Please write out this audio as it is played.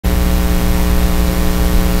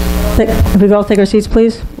If we could all take our seats,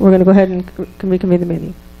 please. We're going to go ahead and reconvene the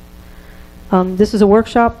meeting. This is a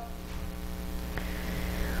workshop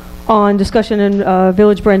on discussion and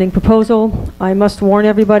village branding proposal. I must warn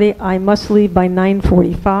everybody, I must leave by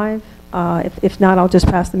 9:45. If not, I'll just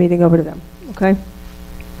pass the meeting over to them. Okay?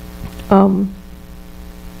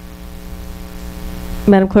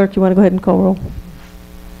 Madam Clerk, you want to go ahead and call roll?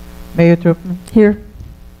 Mayor Truppman. Here.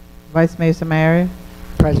 Vice Mayor Samari.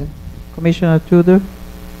 Present. Commissioner Tudor.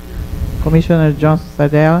 Commissioner Johnson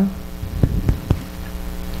Sardella.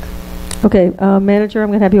 Okay, Manager, I'm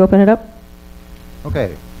going to have you open it up.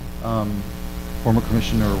 Okay. Former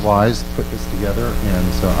Commissioner Wise put this together,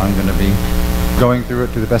 and so I'm going to be going through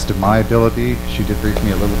it to the best of my ability. She did brief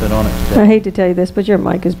me a little bit on it today. I hate to tell you this, but your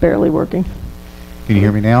mic is barely working. Can you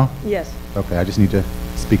hear me now? Yes. Okay, I just need to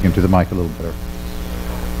speak into the mic a little better.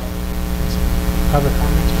 Other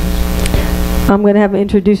comments on this? I'm going to have him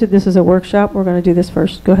introduce it. This is a workshop. We're going to do this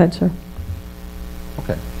first. Go ahead, sir.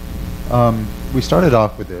 Okay. We started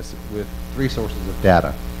off with this with 3 sources of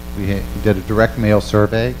data. We did a direct mail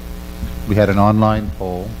survey, we had an online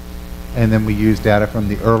poll, and then we used data from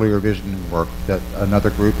the earlier visioning work that another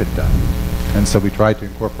group had done. And so we tried to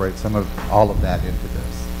incorporate all of that into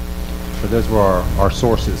this. So those were our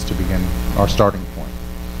sources to begin our starting point.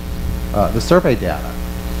 The survey data.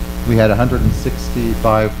 We had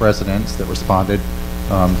 165 residents that responded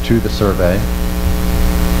to the survey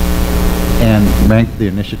and ranked the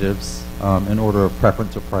initiatives in order of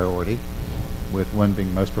preference or priority, with 1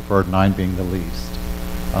 being most preferred, 9 being the least.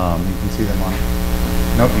 You can see them on,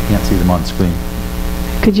 nope, you can't see them on screen.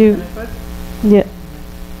 Could you, yeah.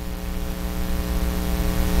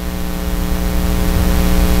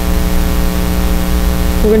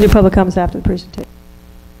 We're going to do public comments after the presentation.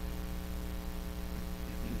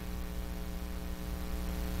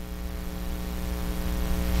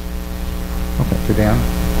 Okay, go down.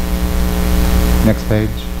 Next page.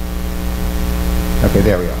 Okay,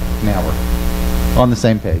 there we are. Now we're on the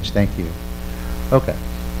same page. Thank you. Okay,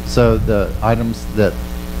 so the items that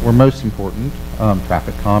were most important,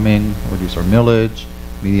 traffic calming, reduce our millage,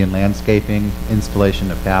 median landscaping,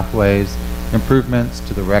 installation of pathways, improvements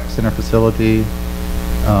to the rec center facility,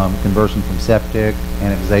 conversion from septic,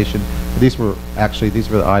 annexation. These were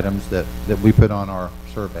the items that we put on our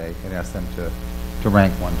survey and asked them to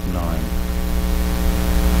rank 1 to 9.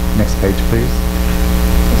 Next page, please.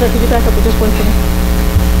 I'm sorry, could you back up with just one for me?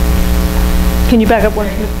 Can you back up one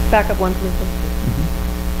for me, please? Mm-hmm.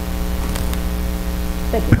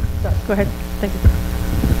 Thank you. Sorry, go ahead. Thank you.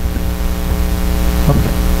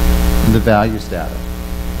 Okay. The values data.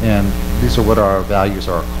 And these are what our values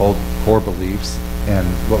are, core beliefs, and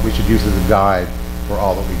what we should use as a guide for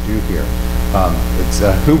all that we do here. It's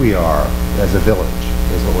who we are as a village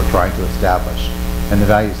is what we're trying to establish. And the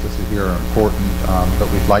values listed here are important, but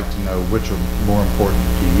we'd like to know which are more important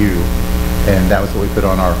to you. And that was what we put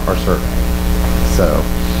on our survey. So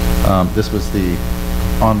this was the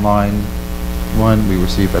online one. We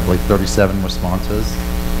received, I believe, 37 responses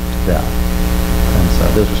to that. And so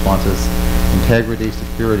those responses: integrity,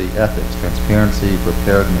 security, ethics, transparency,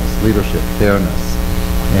 preparedness, leadership, fairness.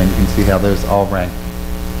 And you can see how those all rank.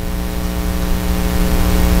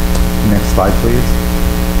 Next slide, please.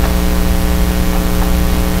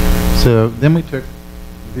 So then we took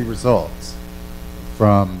the results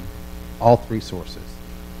from all 3 sources,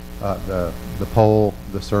 the poll,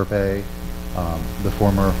 the survey, the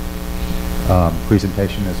former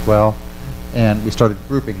presentation as well, and we started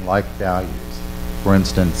grouping like values. For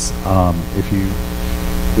instance,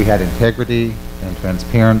 we had integrity and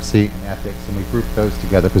transparency and ethics, and we grouped those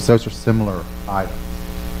together because those are similar items.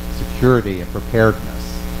 Security and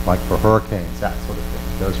preparedness, like for hurricanes, that sort of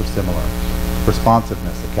thing, those are similar.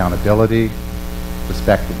 Responsiveness, accountability,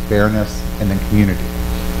 respect and fairness, and then community.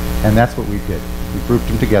 And that's what we did. We grouped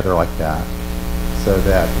them together like that so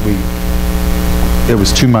that it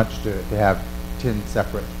was too much to have 10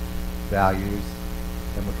 separate values,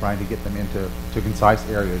 and we're trying to get them into concise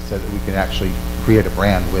areas so that we can actually create a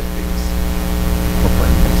brand with these.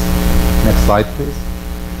 Next slide, please.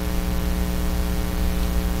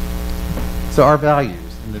 So our values.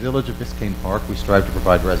 In the village of Biscayne Park, we strive to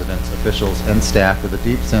provide residents, officials, and staff with a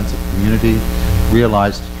deep sense of community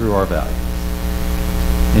realized through our values.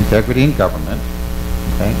 Integrity in government,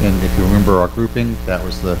 okay, and if you remember our grouping, that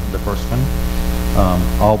was the first one.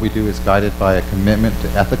 All we do is guided by a commitment to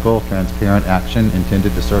ethical, transparent action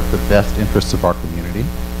intended to serve the best interests of our community.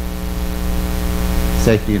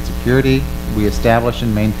 Safety and security, we establish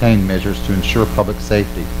and maintain measures to ensure public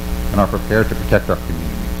safety and are prepared to protect our community.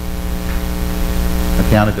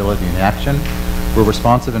 Accountability in action, we're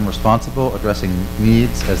responsive and responsible, addressing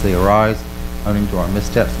needs as they arise owning to our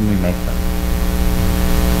missteps when we make them.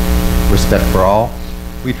 Respect for all.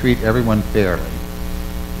 We treat everyone fairly,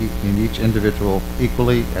 and each individual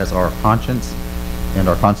equally as our conscience and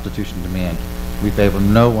our Constitution demand. We favor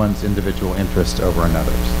no one's individual interest over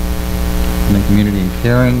another's. And in community and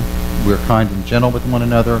caring, we're kind and gentle with one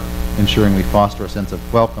another, ensuring we foster a sense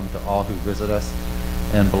of welcome to all who visit us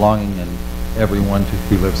and belonging in everyone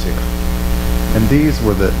who lives here. And these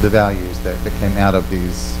were the values that came out of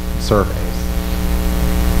these surveys.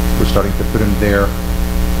 We're starting to put them there.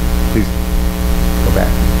 Please go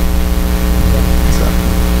back. So,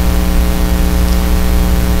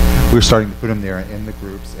 we're starting to put them there in the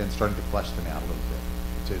groups and starting to flesh them out a little bit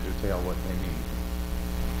to detail what they mean.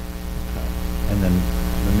 Okay. And then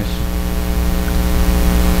the mission.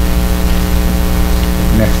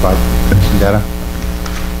 Next slide, mission data.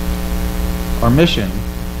 Our mission,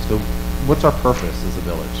 so what's our purpose as a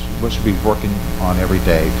village? What should we be working on every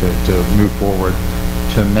day to move forward,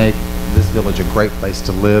 to make this village a great place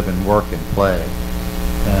to live and work and play?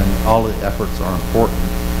 And all of the efforts are important.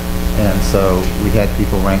 And so we had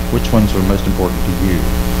people rank which ones were most important to you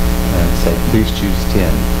and say, please choose 10.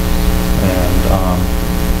 And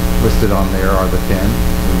listed on there are the 10.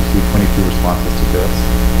 We received 22 responses to this.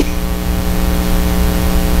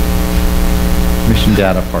 Mission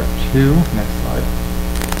data part 2. Next slide.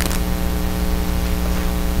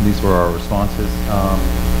 These were our responses.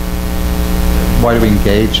 Why do we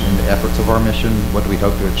engage in the efforts of our mission? What do we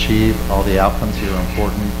hope to achieve? All the outcomes here are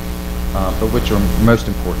important, but which are most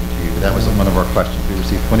important to you? That was one of our questions. We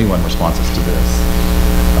received 21 responses to this.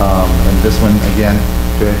 And this one, again,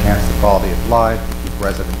 to enhance the quality of life, keep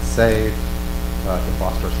residents safe, to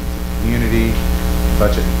foster a sense of community,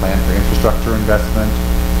 budget and plan for infrastructure investment,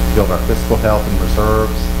 build our fiscal health and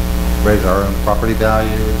reserves, raise our own property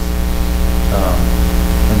values,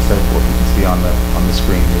 and so forth. You can see on the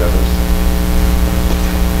screen the others.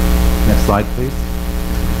 Next slide, please.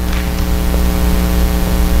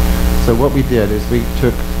 So what we did is we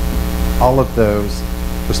took all of those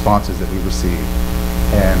responses that we received,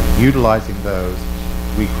 and utilizing those,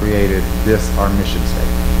 we created this, our mission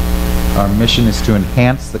statement. Our mission is to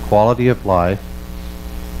enhance the quality of life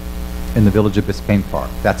in the village of Biscayne Park.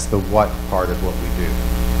 That's the what part of what we do.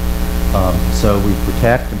 So we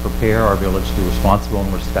protect and prepare our village through responsible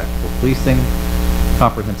and respectful policing,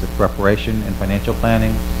 comprehensive preparation and financial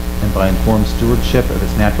planning, and by informed stewardship of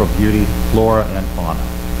its natural beauty, flora, and fauna.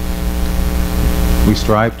 We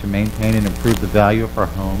strive to maintain and improve the value of our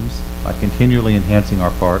homes by continually enhancing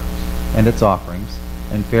our park and its offerings,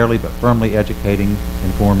 and fairly but firmly educating,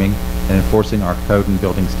 informing, and enforcing our code and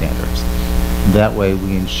building standards. That way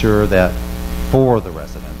we ensure that for the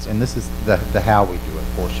residents, and this is the how we do it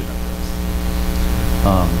portion of this.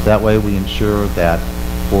 That way we ensure that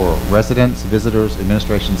for residents, visitors,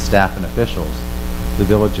 administration, staff, and officials, the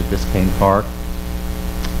village of Biscayne Park,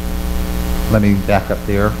 let me back up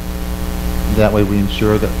there. That way we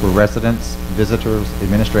ensure that for residents, visitors,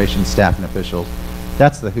 administration, staff, and officials,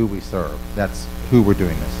 that's the who we serve. That's who we're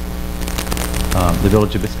doing this. The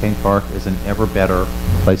village of Biscayne Park is an ever better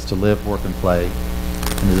place to live, work, and play,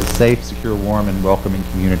 and is a safe, secure, warm, and welcoming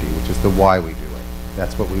community, which is the why we do it.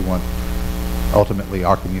 That's what we want ultimately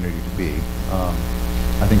our community to be.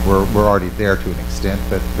 I think we're already there to an extent,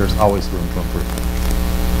 but there's always room for improvement.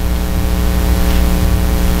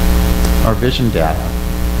 Our vision data,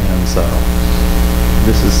 and so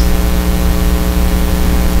this is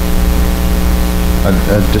an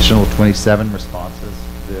additional 27 responses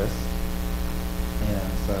to this.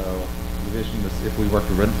 And so the vision is, if we work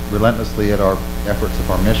relentlessly at our efforts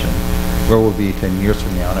of our mission, where we'll be 10 years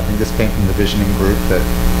from now. And I think this came from the visioning group that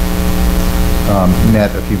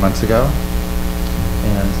met a few months ago.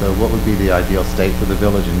 And so what would be the ideal state for the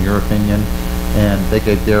village in your opinion? And they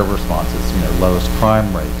gave their responses, lowest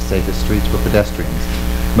crime rate, safest streets for pedestrians,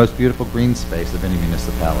 most beautiful green space of any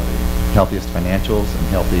municipality, healthiest financials and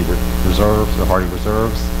healthy reserves or hardy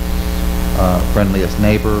reserves, friendliest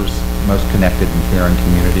neighbors, most connected and caring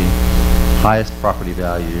community, highest property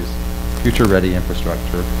values, future-ready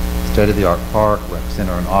infrastructure, state-of-the-art park, rec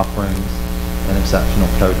center and offerings, and exceptional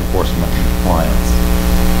code enforcement and compliance.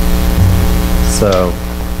 So,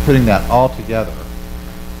 putting that all together,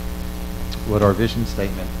 what our vision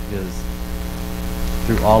statement is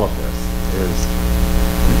through all of this is,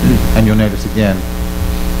 and you'll notice again,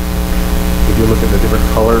 if you look at the different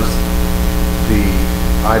colors, the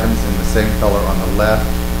items in the same color on the left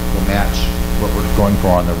will match what we're going for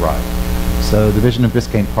on the right. So the vision of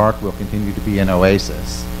Biscayne Park will continue to be an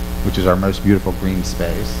oasis, which is our most beautiful green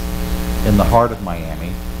space, in the heart of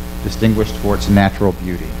Miami, distinguished for its natural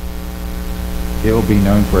beauty. It will be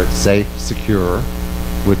known for its safe, secure,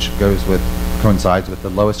 which goes with coincides with the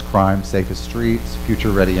lowest crime, safest streets,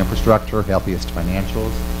 future-ready infrastructure, healthiest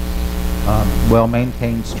financials,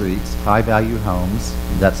 well-maintained streets, high-value homes,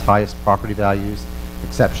 that's highest property values,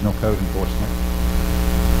 exceptional code enforcement,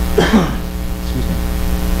 excuse me,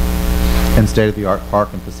 and state-of-the-art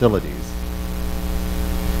park and facilities,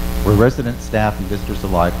 where residents, staff, and visitors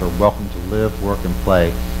alike are welcome to live, work, and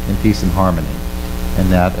play in peace and harmony. And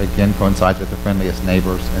that, again, coincides with the friendliest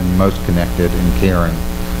neighbors and most connected and caring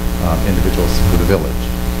individuals for the village.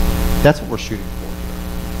 That's what we're shooting for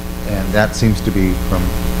here. And that seems to be, from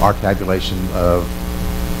our tabulation of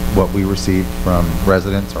what we received from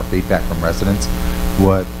residents, our feedback from residents,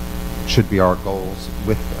 what should be our goals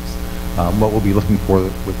with this. What we'll be looking for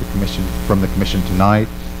with the commission, from the commission tonight,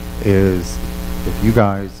 is if you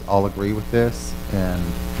guys all agree with this and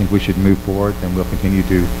think we should move forward, then we'll continue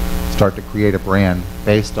to start to create a brand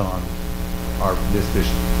based on this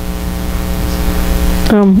vision.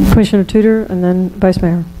 Commissioner Tudor and then Vice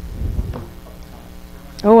Mayor.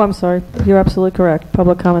 Oh, I'm sorry. You're absolutely correct.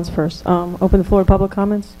 Public comments first. Open the floor to public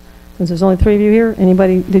comments. Since there's only 3 of you here,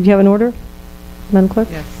 anybody, did you have an order? Madam Clerk?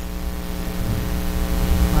 Yes.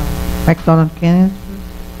 McDonald Kennedy.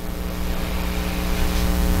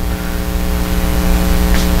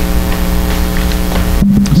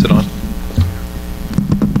 Sit on.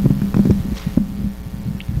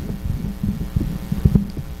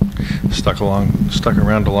 Stuck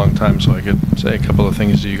around a long time, so I could say a couple of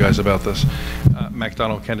things to you guys about this.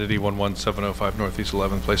 MacDonald Kennedy, 11705 Northeast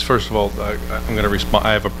 11th Place. First of all, I'm going to respond.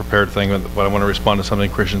 I have a prepared thing, but I want to respond to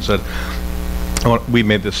something Christian said. We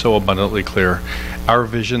made this so abundantly clear. Our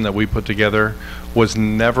vision that we put together was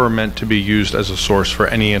never meant to be used as a source for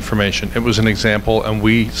any information. It was an example, and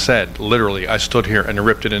we said, literally, I stood here and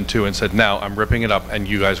ripped it in two and said, now I'm ripping it up and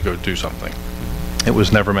you guys go do something. It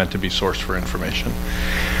was never meant to be sourced for information.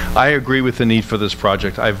 I agree with the need for this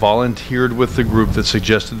project. I volunteered with the group that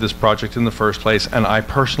suggested this project in the first place, and I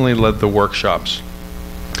personally led the workshops.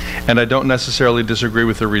 And I don't necessarily disagree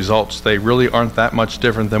with the results. They really aren't that much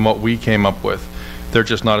different than what we came up with. They're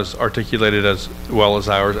just not as articulated as well as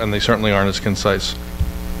ours, and they certainly aren't as concise.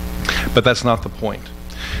 But that's not the point.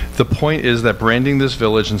 The point is that branding this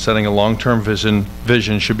village and setting a long-term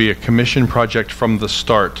vision should be a commission project from the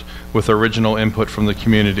start with original input from the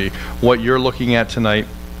community. What you're looking at tonight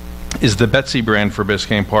is the Betsy brand for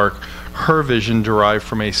Biscayne Park. Her vision derived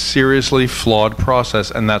from a seriously flawed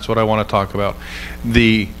process, and that's what I want to talk about.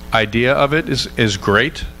 The idea of it is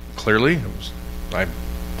great, clearly. I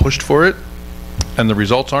pushed for it, and the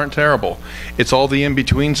results aren't terrible. It's all the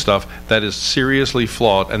in-between stuff that is seriously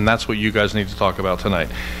flawed, and that's what you guys need to talk about tonight.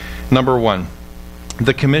 Number one,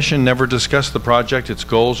 the commission never discussed the project, its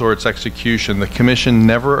goals, or its execution. The commission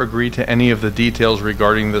never agreed to any of the details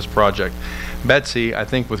regarding this project. Betsy, I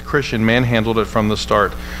think with Christian, manhandled it from the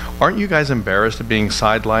start. Aren't you guys embarrassed at being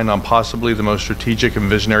sidelined on possibly the most strategic and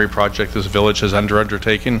visionary project this village has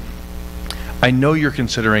undertaken? I know you're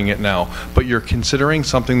considering it now, but you're considering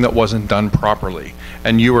something that wasn't done properly,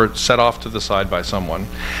 and you were set off to the side by someone.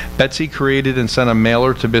 Betsy created and sent a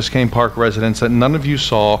mailer to Biscayne Park residents that none of you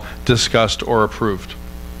saw, discussed, or approved.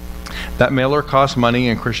 That mailer cost money,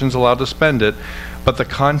 and Christian's allowed to spend it, but the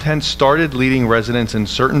content started leading residents in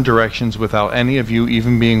certain directions without any of you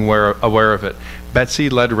even being aware of it.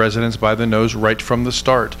 Betsy led residents by the nose right from the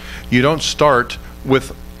start. You don't start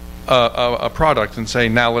with a product and say,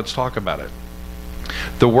 now let's talk about it.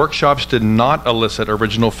 The workshops did not elicit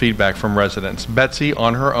original feedback from residents. Betsy,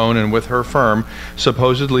 on her own and with her firm,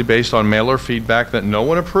 supposedly based on mailer feedback that no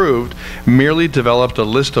one approved, merely developed a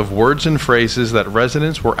list of words and phrases that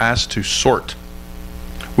residents were asked to sort.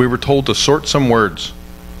 We were told to sort some words.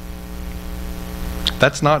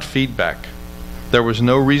 That's not feedback. There was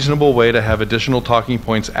no reasonable way to have additional talking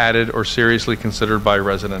points added or seriously considered by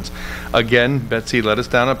residents. Again, Betsy led us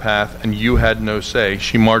down a path, and you had no say.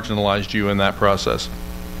 She marginalized you in that process.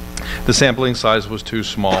 The sampling size was too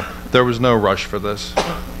small. There was no rush for this.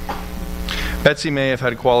 Betsy may have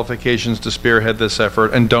had qualifications to spearhead this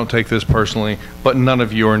effort, and don't take this personally, but none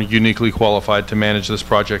of you are uniquely qualified to manage this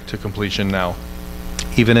project to completion now.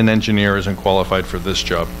 Even an engineer isn't qualified for this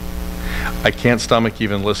job. I can't stomach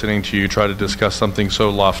even listening to you try to discuss something so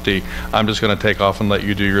lofty. I'm just going to take off and let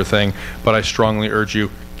you do your thing, but I strongly urge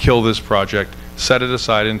you, kill this project, set it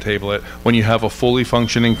aside and table it. When you have a fully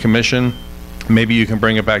functioning commission, maybe you can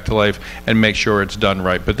bring it back to life and make sure it's done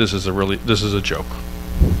right, but this is a joke.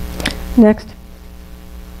 Next.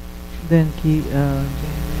 Then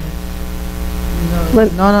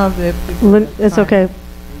Lin- none of the people. It's okay.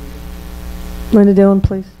 Linda Dillon,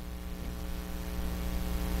 please.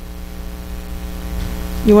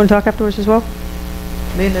 You want to talk afterwards as well?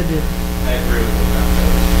 Linda did. I agree with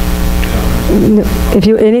If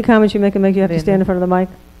you, any comments you make, you have to stand in front of the mic.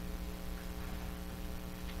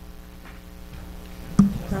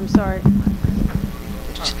 I'm sorry. I'm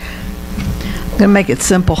going to make it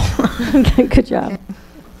simple. Okay, good job.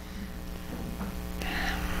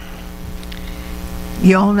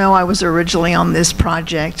 You all know I was originally on this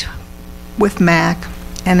project with Mac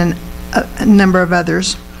and a number of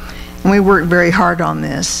others, and we worked very hard on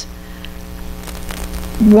this.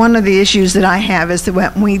 One of the issues that I have is that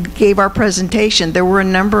when we gave our presentation, there were a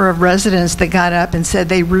number of residents that got up and said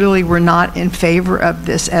they really were not in favor of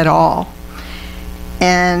this at all.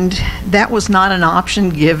 And that was not an option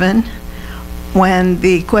given when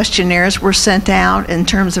the questionnaires were sent out in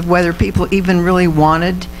terms of whether people even really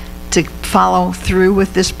wanted to follow through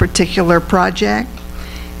with this particular project.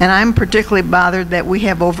 And I'm particularly bothered that we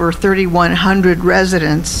have over 3,100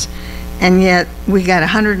 residents, and yet we got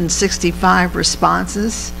 165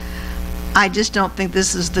 responses. I just don't think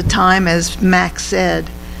this is the time, as Max said,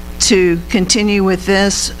 to continue with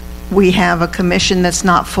this. We have a commission that's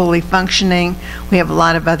not fully functioning. We have a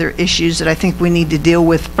lot of other issues that I think we need to deal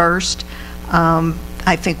with first.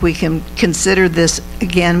 I think we can consider this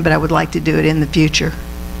again, but I would like to do it in the future.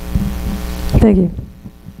 Thank you.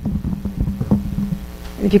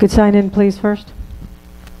 If you could sign in, please, first,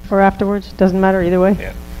 or afterwards, doesn't matter either way.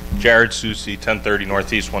 Yeah. Jared Susi, 1030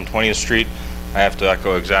 Northeast 120th Street. I have to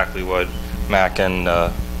echo exactly what Mac and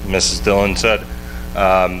Mrs. Dillon said.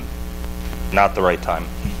 Not the right time.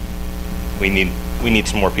 We need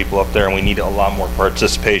some more people up there, and we need a lot more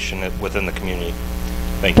participation within the community.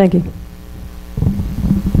 Thank you. Thank you.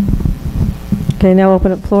 Okay, now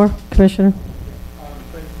open up floor. Commissioner.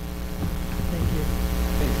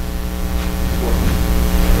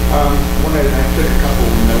 I took a couple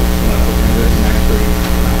of notes when I was looking at this, and actually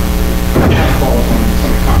follow up on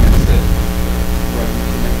some comments that residents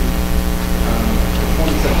were making. The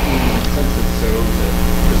 2017 census shows that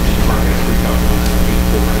Biscayne Park has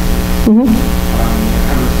 3,184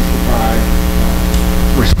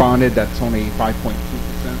 residents. 165 responded. That's only 5.2%,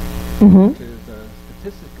 which is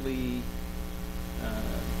statistically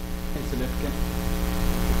insignificant.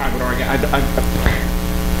 I would argue.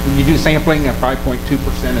 When you do sampling, a 5.2%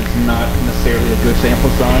 is not necessarily a good sample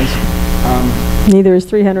size. Neither is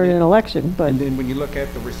 300 in an election, but... And then when you look at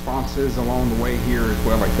the responses along the way here as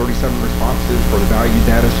well, like 37 responses for the value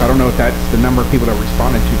data. So I don't know if that's the number of people that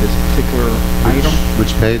responded to this particular item. Which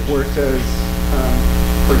page? Where it says,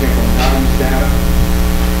 for example, in values data,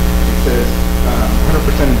 it says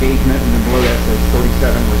 100% engagement, and then below that says 37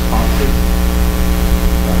 responses.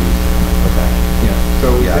 Okay. Yeah. So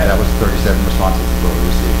yeah, that was 37 responses is what we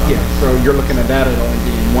received. Yeah, so you're looking at that at only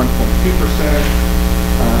being 1.2%.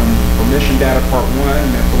 For mission data part 1,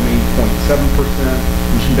 that's only 0.7%.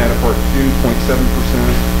 Mission data part 2,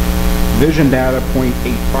 0.7%. Vision data,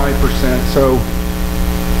 0.85%. So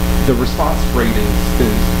the response rate is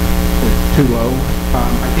too low.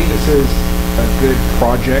 I think this is a good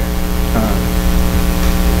project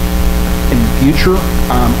in the future.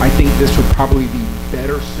 I think this would probably be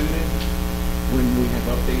better suited when we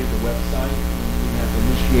have updated the website, when we have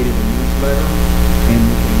initiated a newsletter, and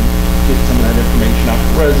we can get some of that information out to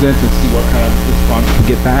residents and see what kind of response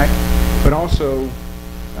we get back. But also,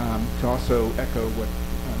 to also echo what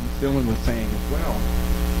Ms. Dillon was saying as well,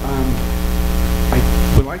 I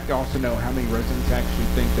would like to also know how many residents actually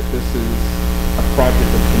think that this is a project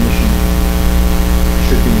that the commission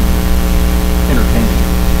should be entertaining.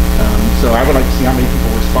 So I would like to see how many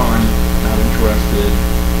people respond, not interested,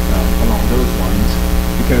 along those lines,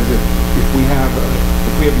 because if we have a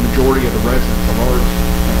majority of the residents, a large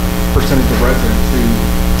percentage of residents who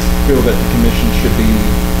feel that the commission should be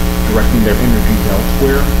directing their energies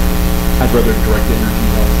elsewhere, I'd rather direct the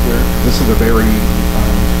energies elsewhere. This is a very,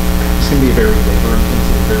 it's going to be a very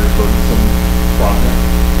labor-intensive, very burdensome project.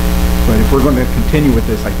 But if we're going to continue with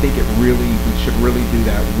this, I think we should really do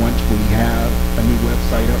that once we have a new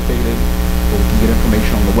website updated, where we can get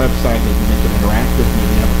information on the website, maybe make it interactive,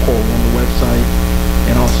 maybe have a poll on the website,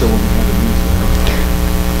 and also when we have a newsletter.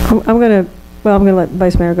 I'm going to let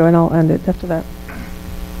Vice Mayor go, and I'll end it after that.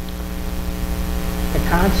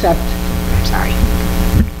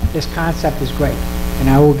 This concept is great, and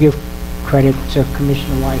I will give credit to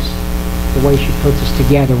Commissioner Weiss. The way she put this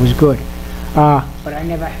together was good. But I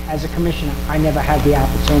never, as a commissioner, I never had the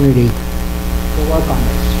opportunity to work on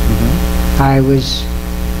this. I was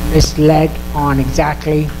misled on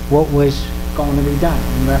exactly what was going to be done.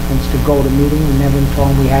 In reference to GoToMeeting, we never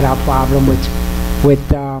informed we had our problem with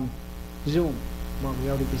Zoom. Well, we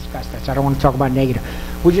already discussed that, so I don't want to talk about negative.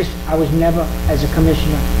 I was never, as a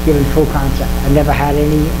commissioner, given full concept. I never had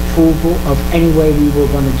any approval of any way we were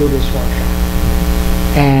going to do this workshop.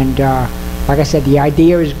 And like I said, the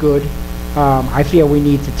idea is good. I feel we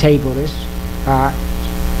need to table this.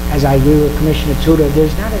 As I agree with Commissioner Tudor,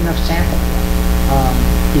 there's not enough sample here.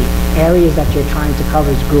 The areas that you're trying to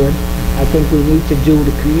cover is good. I think we need to do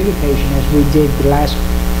the communication as we did the last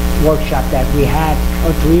workshop that we had,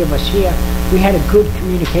 all three of us here. We had a good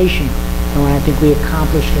communication, and I think we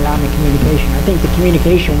accomplished a lot in the communication. I think the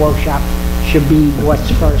communication workshop should be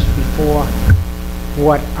what's first before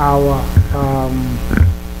what our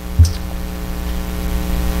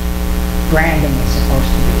branding is supposed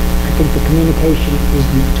to be. I think the communication is,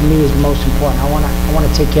 to me, is the most important. I want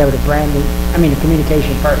to take care of the branding. I mean, the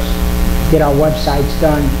communication first. Get our websites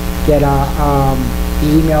done. Get our the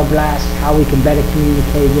email blast. How we can better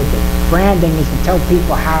communicate with it. Branding is to tell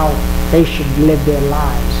people how they should live their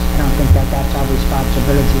lives. I don't think that that's our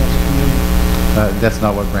responsibility as a community. That's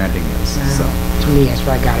not what branding is. So. To me, that's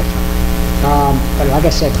where I got it from. But like I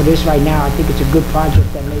said, for this right now, I think it's a good project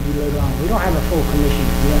that maybe later on. We don't have a full commission.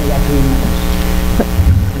 We only got 3 members.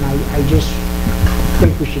 And I just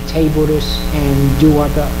think we should table this and do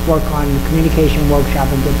work on the communication workshop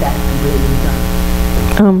and get that completely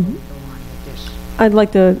done. I'd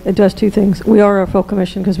like to address 2 things. We are a full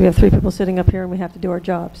commission because we have 3 people sitting up here and we have to do our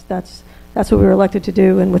jobs. That's what we were elected to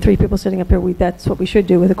do, and with 3 people sitting up here, that's what we should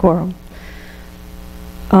do with a quorum.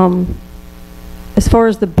 As far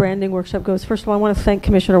as the branding workshop goes, first of all, I want to thank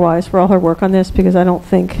Commissioner Wise for all her work on this, because I don't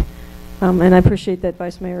think, and I appreciate that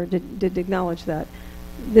Vice Mayor did acknowledge that,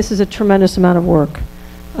 this is a tremendous amount of work.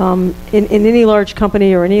 In any large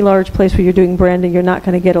company or any large place where you're doing branding, you're not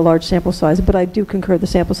going to get a large sample size, but I do concur the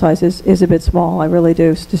sample size is a bit small. I really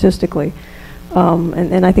do, statistically.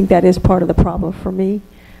 And I think that is part of the problem for me.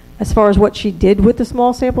 As far as what she did with the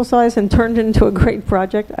small sample size and turned it into a great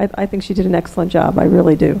project, I think she did an excellent job. I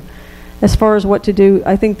really do. As far as what to do,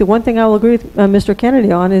 I think the one thing I will agree with Mr.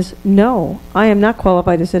 Kennedy on is, no, I am not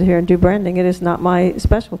qualified to sit here and do branding. It is not my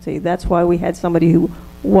specialty. That's why we had somebody who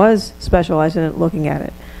was specialized in it looking at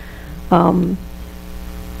it.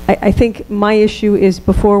 I think my issue is,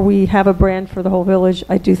 before we have a brand for the whole village,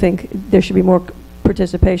 I do think there should be more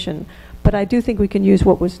participation. But I do think we can use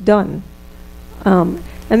what was done. And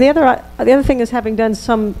the other thing is, having done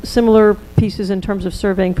some similar pieces in terms of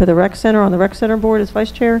surveying for the rec center on the rec center board as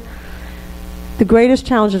vice chair, the greatest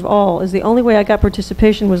challenge of all is the only way I got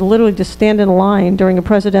participation was literally to stand in line during a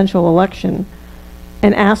presidential election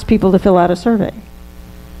and ask people to fill out a survey.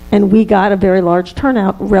 And we got a very large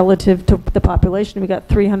turnout relative to the population. We got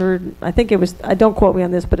 300, I think it was, don't quote me on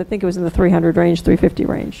this, but I think it was in the 300 range, 350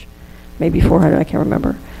 range, maybe 400, I can't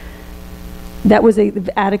remember. That was an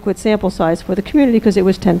adequate sample size for the community because it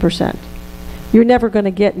was 10%. You're never going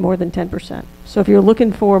to get more than 10%. So if you're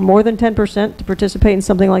looking for more than 10% to participate in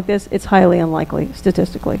something like this, it's highly unlikely,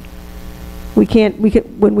 statistically.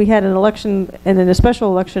 When we had an election, and in a special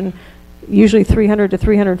election, usually 300 to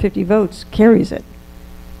 350 votes carries it,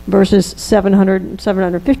 versus 700,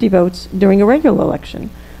 750 votes during a regular election.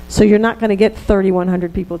 So you're not going to get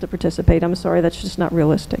 3,100 people to participate. I'm sorry, that's just not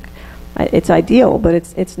realistic. It's ideal, but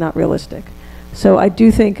it's not realistic. So I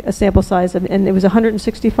do think a sample size of, and it was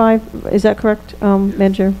 165, is that correct,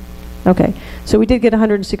 Manager? Okay, so we did get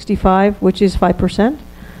 165, which is 5%.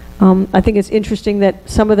 I think it's interesting that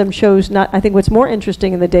some of them chose not, I think what's more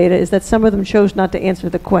interesting in the data is that some of them chose not to answer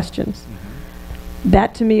the questions.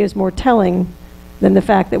 That to me is more telling than the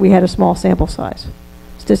fact that we had a small sample size,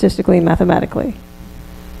 statistically and mathematically.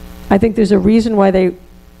 I think there's a reason why they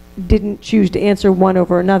didn't choose to answer one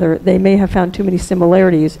over another. They may have found too many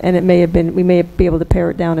similarities, and it may have been, we may be able to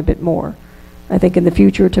pare it down a bit more, I think, in the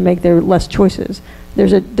future, to make there less choices.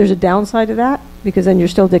 There's a downside to that, because then you're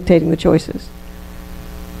still dictating the choices.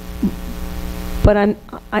 But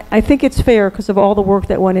I think it's fair, because of all the work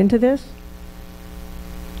that went into this,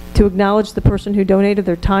 to acknowledge the person who donated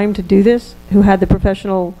their time to do this, who had the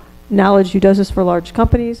professional knowledge, who does this for large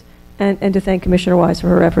companies, and to thank Commissioner Wise for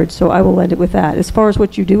her efforts. So I will end it with that. As far as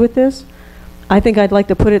what you do with this, I think I'd like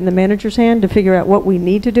to put it in the manager's hand to figure out what we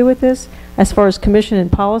need to do with this. As far as commission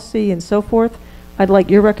and policy and so forth, I'd like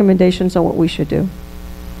your recommendations on what we should do.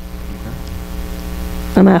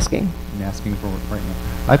 I'm asking. I'm asking for it right now.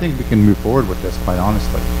 I think we can move forward with this, quite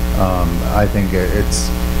honestly. I think it's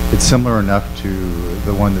similar enough to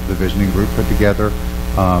the one that the visioning group put together.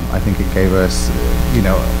 I think it gave us,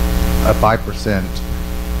 a 5%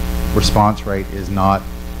 response rate is not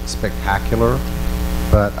spectacular,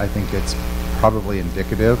 but I think it's probably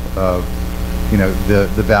indicative of,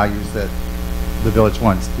 the values that the village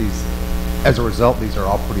wants. As a result, these are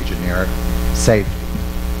all pretty generic. Safety,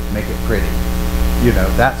 make it pretty,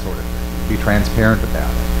 that sort of thing. Be transparent about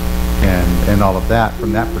it, and all of that.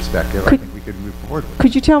 From that perspective, I think we we could move forward with.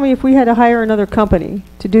 Could you tell me if we had to hire another company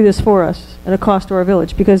to do this for us at a cost to our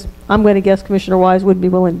village? Because I'm going to guess Commissioner Wise wouldn't be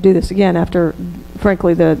willing to do this again after,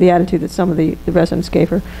 frankly, the attitude that some of the residents gave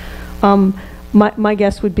her. My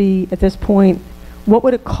guess would be, at this point, what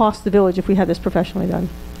would it cost the village if we had this professionally done?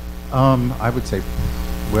 I would say,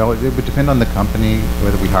 well, it would depend on the company,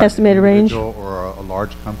 whether we hire Estimated an range? individual or a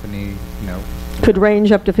large company, you know. Could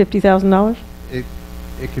range up to $50,000?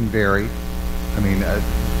 It can vary. I mean,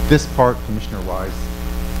 this part, Commissioner Wise,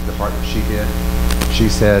 the part that she did, she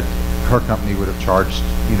said her company would have charged,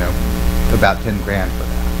 you know, about 10 grand for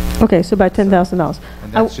that. Okay, so about $10,000.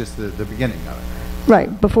 And that's just the beginning of it.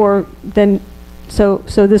 Right, before then, so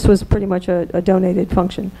this was pretty much a donated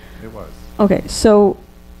function. It was. Okay, so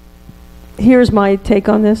here's my take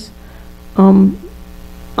on this. I'm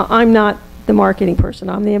not the marketing person.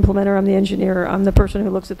 I'm the implementer, I'm the engineer, I'm the person who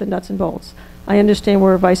looks at the nuts and bolts. I understand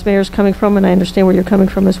where Vice Mayor's coming from, and I understand where you're coming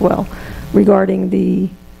from as well, regarding the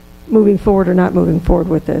moving forward or not moving forward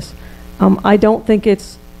with this. I don't think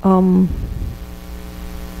it's, I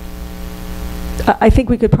think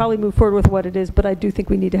we could probably move forward with what it is, but I do think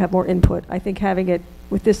we need to have more input. I think having it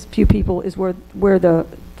with this few people is where the,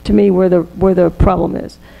 to me, where the problem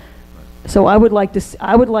is. So I would like to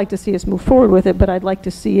see us move forward with it, but I'd like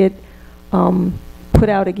to see it put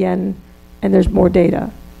out again, and there's more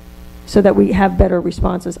data, so that we have better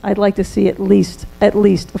responses. I'd like to see at least a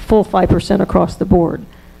full 5% across the board.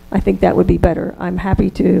 I think that would be better. I'm happy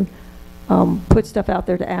to put stuff out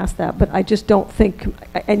there to ask that, but I just don't think,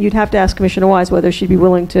 and you'd have to ask Commissioner Wise whether she'd be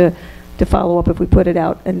willing to follow up if we put it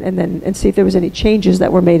out and see if there was any changes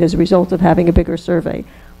that were made as a result of having a bigger survey.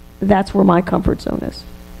 That's where my comfort zone is.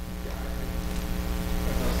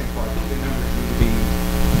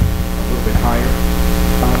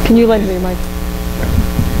 Can you lend me your mic?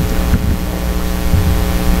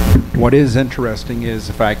 What is interesting is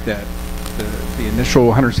the fact that the initial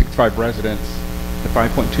 165 residents, the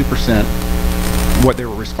 5.2%, what they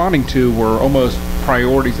were responding to were almost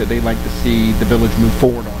priorities that they'd like to see the village move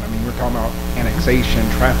forward on. I mean, we're talking about annexation,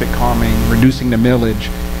 traffic calming, reducing the millage.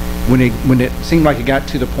 When it seemed like it got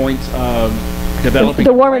to the points of developing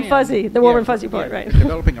the warm and fuzzy, warm and fuzzy part, right?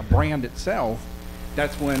 Developing a brand itself,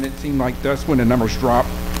 that's when it seemed like that's when the numbers dropped.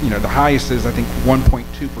 You know, the highest is I think 1.2%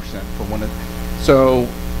 for one of. So,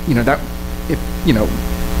 you know, that if you know,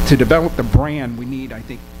 to develop the brand, we need, I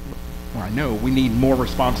think, well, I know we need more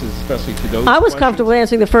responses, especially to those. I was comfortable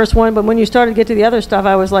answering the first one, but when you started to get to the other stuff,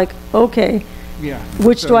 I was like, okay, yeah,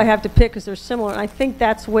 which do I have to pick? Because they're similar. And I think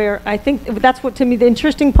that's where what to me the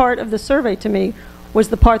interesting part of the survey to me was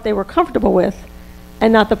the part they were comfortable with,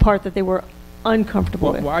 and not the part that they were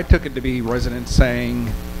uncomfortable with. Well, I took it to be residents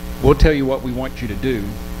saying, we'll tell you what we want you to do,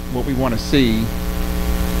 what we want to see,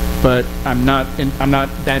 but I'm not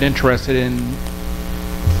that interested in,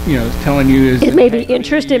 you know, telling you. It may be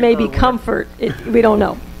interest, it may be comfort. We don't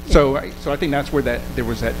know. So I think that's where there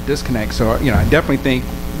was that disconnect. So, you know, I definitely think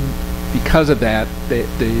because of that,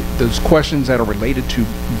 those questions that are related to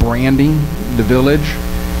branding the village,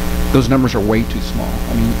 those numbers are way too small.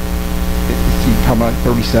 I mean, you talk about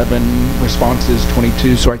 37 responses,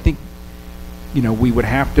 22. So I think, you know, we would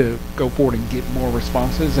have to go forward and get more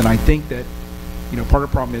responses. And I think that, you know, part of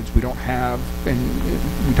the problem is we don't have, and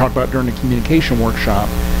we talked about during the communication workshop,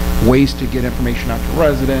 ways to get information out to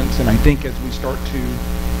residents. And I think as we start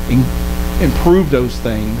to improve those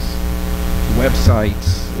things,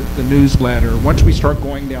 websites, the newsletter, once we start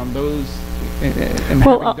going down those and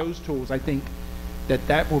having those tools, I think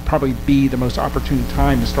that will probably be the most opportune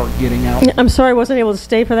time to start getting out. I'm sorry I wasn't able to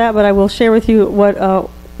stay for that, but I will share with you what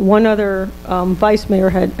one other vice mayor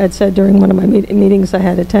had said during one of my meetings I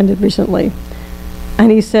had attended recently. And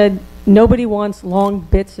he said, nobody wants long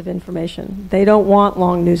bits of information. They don't want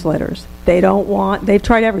long newsletters. They've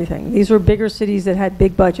tried everything. These were bigger cities that had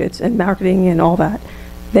big budgets and marketing and all that.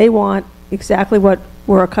 They want exactly what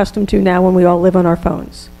we're accustomed to now when we all live on our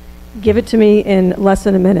phones. Give it to me in less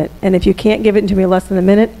than a minute. And if you can't give it to me in less than a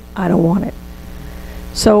minute, I don't want it.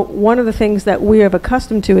 So one of the things that we have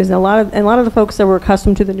accustomed to is a lot of the folks that were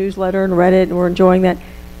accustomed to the newsletter and read it and were enjoying that,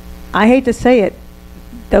 I hate to say it,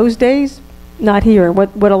 those days, not here.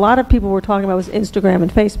 What a lot of people were talking about was Instagram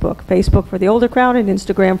and Facebook. Facebook for the older crowd and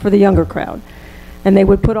Instagram for the younger crowd. And they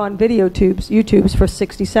would put on YouTubes for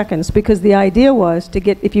 60 seconds because the idea was to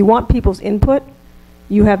get, if you want people's input,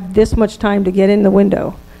 you have this much time to get in the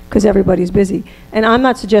window because everybody's busy. And I'm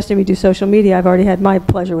not suggesting we do social media. I've already had my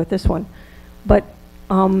pleasure with this one. But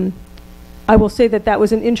I will say that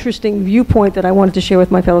was an interesting viewpoint that I wanted to share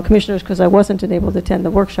with my fellow commissioners because I wasn't able to attend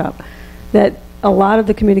the workshop. That a lot of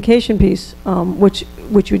the communication piece, which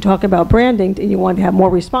you talk about branding, and you want to have more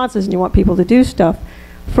responses and you want people to do stuff,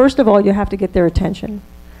 First of all, you have to get their attention.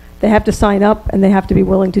 They have to sign up, and they have to be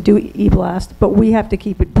willing to do e-blast, but we have to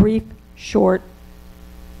keep it brief, short,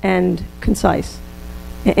 and concise.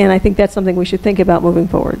 And I think that's something we should think about moving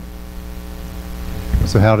forward.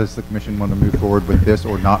 So how does the commission want to move forward with this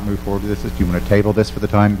or not move forward with this? Do you want to table this for the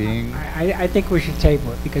time being? I think we should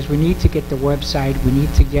table it, because we need to get the website, we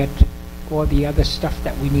need to get all the other stuff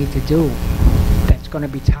that we need to do that's going to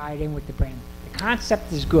be tied in with the brand. The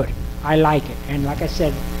concept is good. I like it. And like I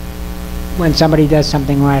said, when somebody does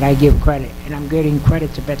something right, I give credit. And I'm giving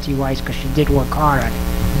credit to Betsy Weiss because she did work hard on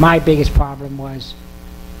it. My biggest problem was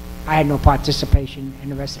I had no participation and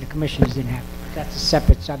the rest of the commissioners didn't have. That's a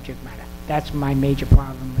separate subject matter. That's my major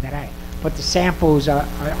problem that I, but the samples are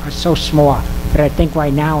so small. But I think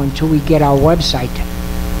right now, until we get our website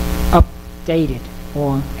updated,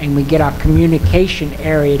 and we get our communication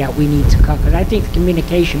area that we need to cover, because I think the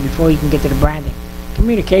communication, before you can get to the branding,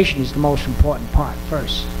 communication is the most important part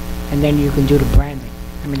first, and then you can do the branding.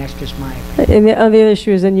 I mean, that's just my opinion. And the other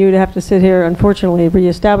issue is then you'd have to sit here, unfortunately,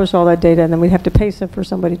 reestablish all that data, and then we'd have to pay for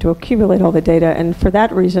somebody to accumulate all the data, and for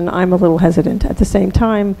that reason, I'm a little hesitant. At the same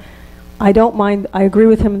time, I don't mind, I agree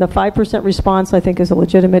with him, the 5% response I think is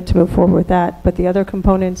legitimate to move forward with that, but the other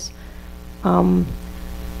components,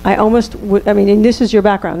 I almost would, I mean, and this is your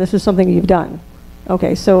background, this is something you've done.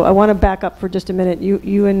 Okay, so I want to back up for just a minute.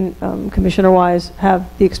 You and Commissioner Wise have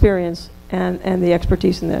the experience and the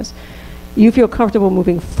expertise in this. You feel comfortable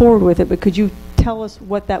moving forward with it, but could you tell us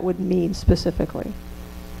what that would mean specifically?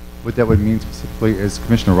 What that would mean specifically is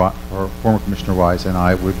former Commissioner Wise and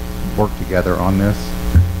I would work together on this.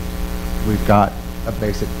 We've got a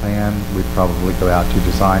basic plan. We'd probably go out to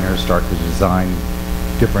designers, start to design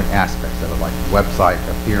different aspects of it, like website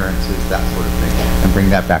appearances, that sort of thing, and bring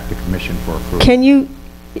that back to commission for approval. Can you,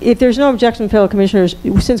 if there's no objection, fellow commissioners,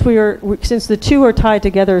 since the two are tied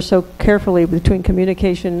together so carefully between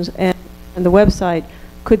communications and the website,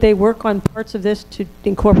 could they work on parts of this to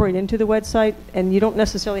incorporate into the website? And you don't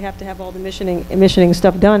necessarily have to have all the missioning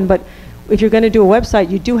stuff done, but if you're going to do a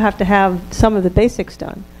website, you do have to have some of the basics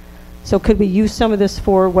done. So could we use some of this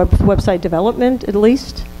for website development at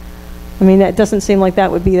least? I mean, that doesn't seem like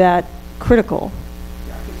that would be that critical.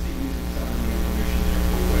 Yeah, I could see using some of the information there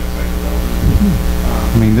for website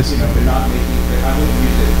development. I mean, this, you know, but not making, I wouldn't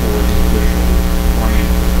use it for the official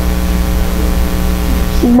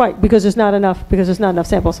brand. Right, because there's not enough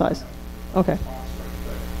sample size. Okay. Take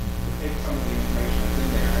some of the information that's in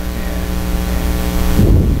there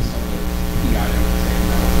and use some of the key items and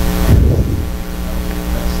say, no,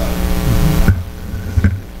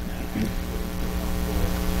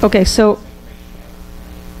 Okay, so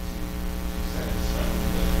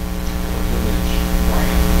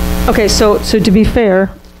okay, so to be fair,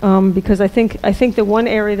 because I think the one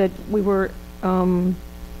area that we were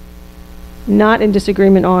not in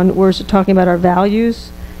disagreement on was talking about our values,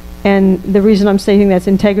 and the reason I'm stating that's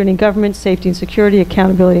integrity in government, safety and security,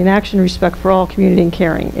 accountability and action, respect for all, community and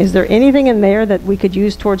caring. Is there anything in there that we could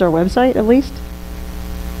use towards our website at least?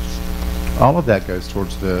 all of that goes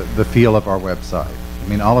towards the feel of our website. I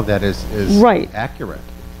mean, all of that is right. Accurate.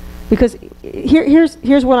 Because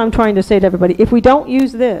here's what I'm trying to say to everybody. If we don't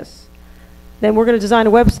use this, then we're going to design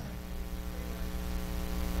a website.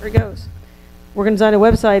 There it goes. We're going to design a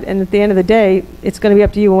website, and at the end of the day, it's going to be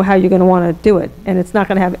up to you how you're going to want to do it, and it's not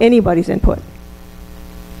going to have anybody's input.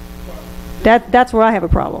 That's where I have a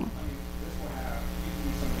problem.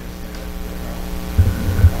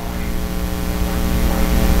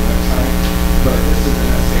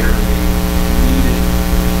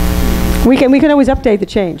 We can always update the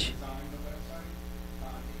change.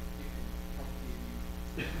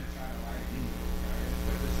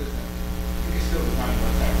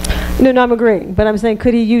 No, I'm agreeing, but I'm saying,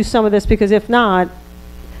 could he use some of this? Because if not,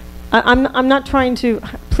 I'm not trying to.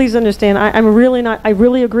 Please understand, I'm really not. I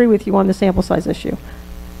really agree with you on the sample size issue.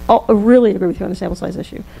 I really agree with you on the sample size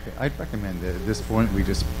issue. Okay, I'd recommend that at this point we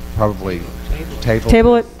just probably table.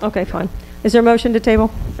 Table it. Okay, fine. Is there a motion to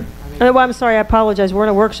table? Well, I'm sorry, I apologize. We're in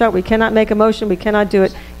a workshop. We cannot make a motion. We cannot do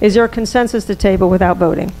it. Is there a consensus to table without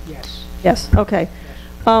voting? Yes. Yes, okay.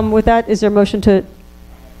 With that, is there a motion to... One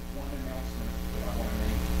announcement that I want to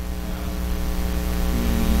make.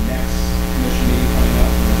 The next commission meeting coming up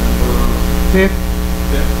November 5th.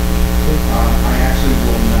 I actually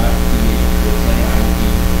will not be able to attend. I will be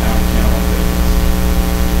out of town on business.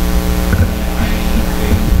 I mean,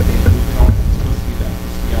 they moved it on. It's supposed to be that.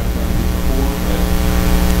 It's supposed to be out of town before, but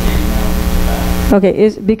they now moved it back.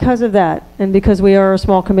 Okay, because of that, and because we are a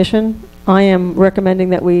small commission, I am recommending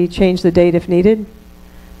that we change the date if needed.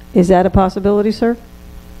 Is that a possibility, sir?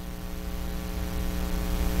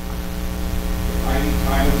 I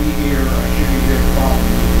will be here. I should be here the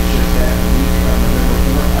following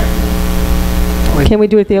Can we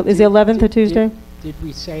do it, is the 11th a Tuesday? Did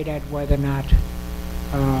we say that whether or not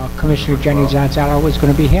Commissioner Jenny Zanzalo is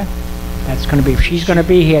going to be here? That's going to be, if she's going to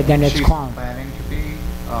be here, then it's She's quorum. planning to be.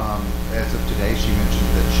 As of today, she mentioned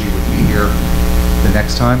that she would be here the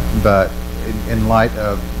next time, but in light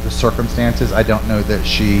of the circumstances, I don't know that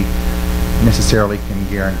she necessarily can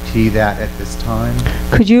guarantee that at this time.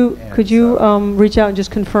 Could you And reach out and just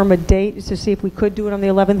confirm a date to see if we could do it on the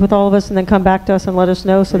 11th with all of us, and then come back to us and let us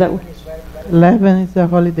know so that, 11 is a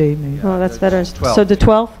holiday, Mayor. oh, that's the Veterans. 12th. So the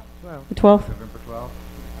 12th? The 12th? November 12th?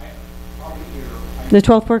 The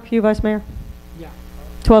 12th work for you, Vice Mayor? Yeah.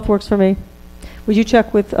 12th works for me. Would you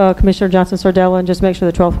check with Commissioner Johnson Sardella and just make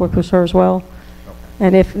sure the 12th works for her as well? Okay.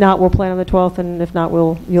 And if not, we'll plan on the 12th, and if not,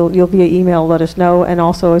 you'll via email let us know, and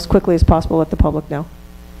also as quickly as possible let the public know.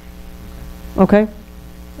 Okay?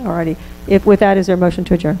 All righty. With that, is there a motion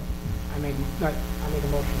to adjourn? I made a motion to.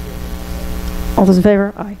 All those in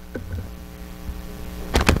favor? Aye.